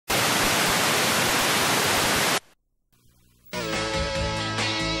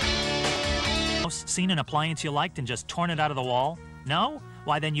Seen an appliance you liked and just torn it out of the wall? No?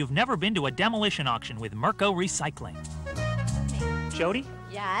 Why, then you've never been to a demolition auction with Merco Recycling. Jody?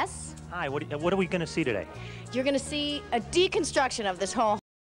 Yes? Hi, what are we going to see today? You're going to see a deconstruction of this whole.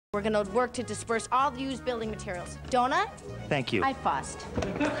 We're going to work to disperse all the used building materials. Donut? Thank you. I fussed.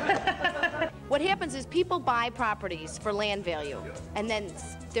 What happens is people buy properties for land value, and then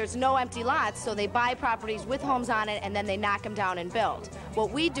there's no empty lots, so they buy properties with homes on it, and then they knock them down and build.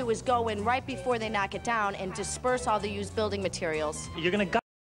 What we do is go in right before they knock it down and disperse all the used building materials. You're going to gut?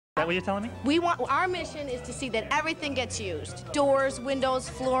 Is that what you're telling me? Our mission is to see that everything gets used. Doors, windows,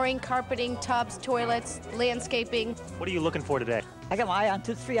 flooring, carpeting, tubs, toilets, landscaping. What are you looking for today? I got my eye on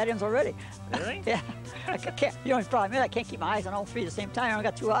 2-3 items already. Really? Yeah. I can't, you know, the problem is I can't keep my eyes on all 3 at the same time. I only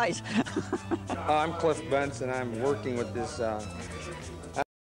got 2 eyes. I'm Cliff Benson. I'm working with this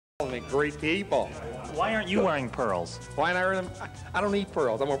great people. Why aren't you wearing pearls? Why not wear them? I don't need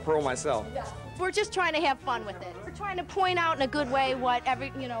pearls. I'm a pearl myself. We're just trying to have fun with it. We're trying to point out in a good way what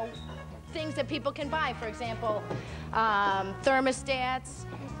things that people can buy. For example, thermostats,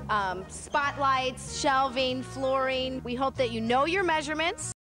 spotlights, shelving, flooring. We hope that you know your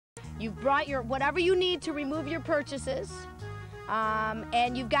measurements. You've brought your whatever you need to remove your purchases,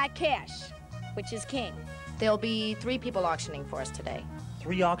 and you've got cash, which is king. There'll be 3 people auctioning for us today.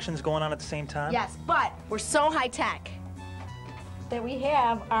 3 auctions going on at the same time? Yes, but we're so high-tech that we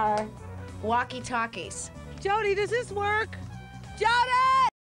have our walkie-talkies. Jody, does this work? Jody!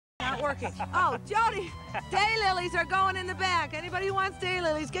 Not working. Oh, Jody, daylilies are going in the back. Anybody who wants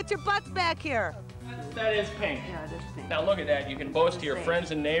daylilies, get your butts back here. That is pink. Yeah, it is pink. Now look at that. You can boast to your friends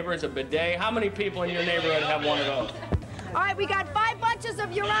and neighbors a bidet. How many people in your neighborhood have one of those? All right, we got 5 bunches of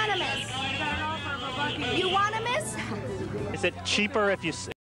Euronymous. Euronymous? Is it cheaper if you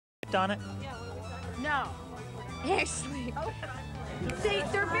on it? No. Actually. See,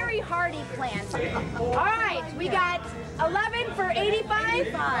 they're very hardy plants. All right, we got 11 for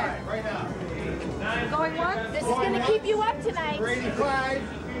 85. Going once? This is going to keep you up tonight. For 85.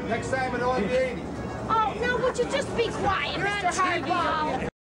 Next time it'll be 80. Oh, no, would you just be quiet, Mr. Hardball?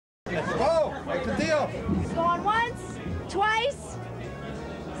 Oh, what's the deal? It's going once, twice,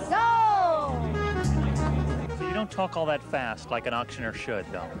 so. So you don't talk all that fast like an auctioneer should,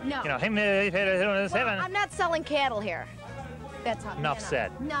 though. No. You know, Well, I'm not selling cattle here. That's how. Enough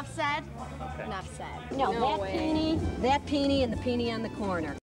said. Enough said? Okay. Enough said. No, that peony, and the peony on the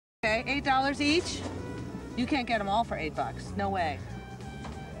corner. Okay, $8 each. You can't get them all for $8. No way.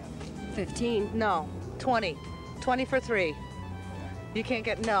 15. No, 20. 20 for 3. You can't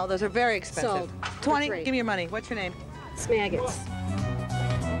get, no, those are very expensive. Sold. 20, For 3. give me your money. What's your name? Smaggets.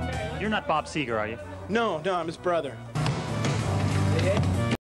 You're not Bob Seger, are you? No, I'm his brother.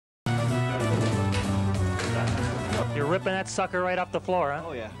 You're ripping that sucker right off the floor, huh?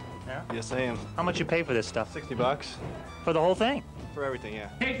 Oh, yeah. Yeah? Yes, I am. How much you pay for this stuff? $60. For the whole thing? For everything, yeah.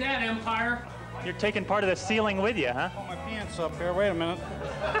 Take that, Empire. You're taking part of the ceiling with you, huh? Put my pants up here. Wait a minute.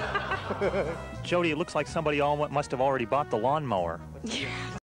 Jody, it looks like somebody must have already bought the lawnmower.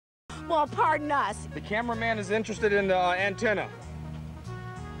 Well, pardon us. The cameraman is interested in the antenna.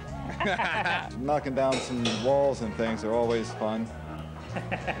 Knocking down some walls and things are always fun.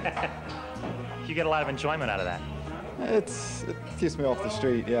 You get a lot of enjoyment out of that. It keeps me off the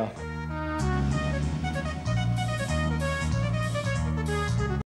street, yeah.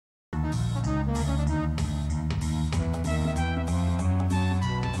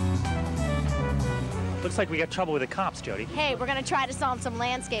 Looks like we got trouble with the cops, Jody. Hey, we're going to try to solve some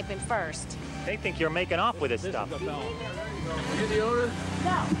landscaping first. They think you're making off with this stuff. No,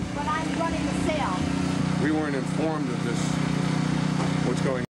 but I'm running the sale. We weren't informed of this. What's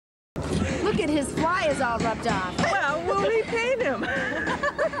going on? Look at his fly is all rubbed off. Well, we'll repaint him.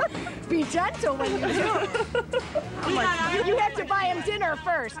 Be gentle when you do it. You have to buy him dinner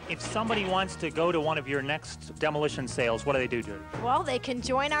first. If somebody wants to go to one of your next demolition sales, what do they do, Jody? Well, they can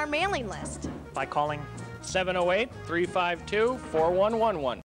join our mailing list. By calling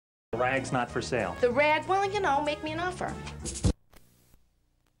 708-352-4111. Rag's Not For Sale. The rag, well, make me an offer.